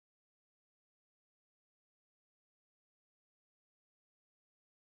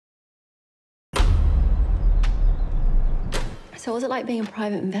So what's it like being a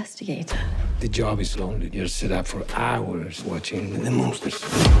private investigator? The job is lonely. You're set up for hours watching the monsters.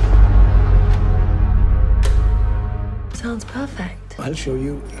 Sounds perfect. I'll show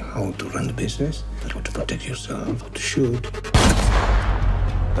you how to run the business, how to protect yourself, how to shoot.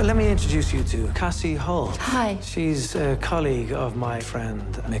 Well, let me introduce you to Cassie Holt. Hi. She's a colleague of my friend,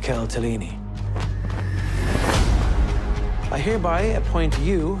 Michael Tellini. I hereby appoint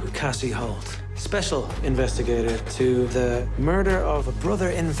you, Cassie Holt, special investigator to the murder of a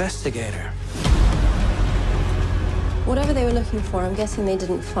brother investigator. Whatever they were looking for, I'm guessing they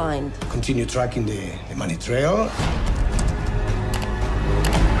didn't find. Continue tracking the money trail.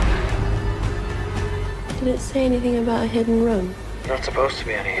 Did it say anything about a hidden room? Not supposed to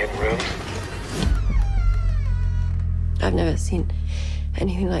be any hidden rooms. I've never seen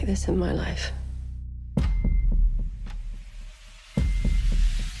anything like this in my life.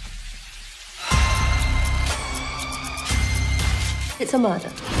 It's a murder.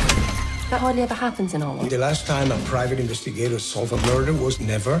 That hardly ever happens in our world. The last time a private investigator solved a murder was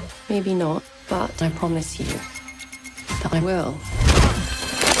never. Maybe not, but I promise you that I will.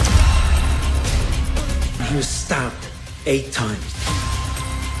 He was stabbed 8 times.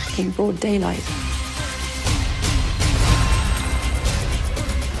 In broad daylight.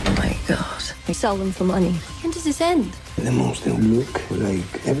 Oh my God. We sell them for money. When does this end? The monster look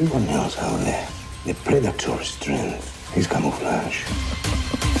like everyone else out there. The predator's strength is camouflage.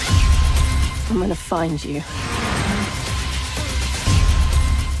 I'm gonna find you.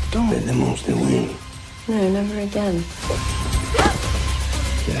 Don't let the monster win. No, never again.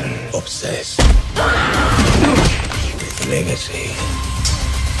 They're obsessed with legacy.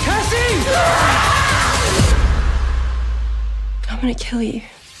 Cassie! I'm gonna kill you.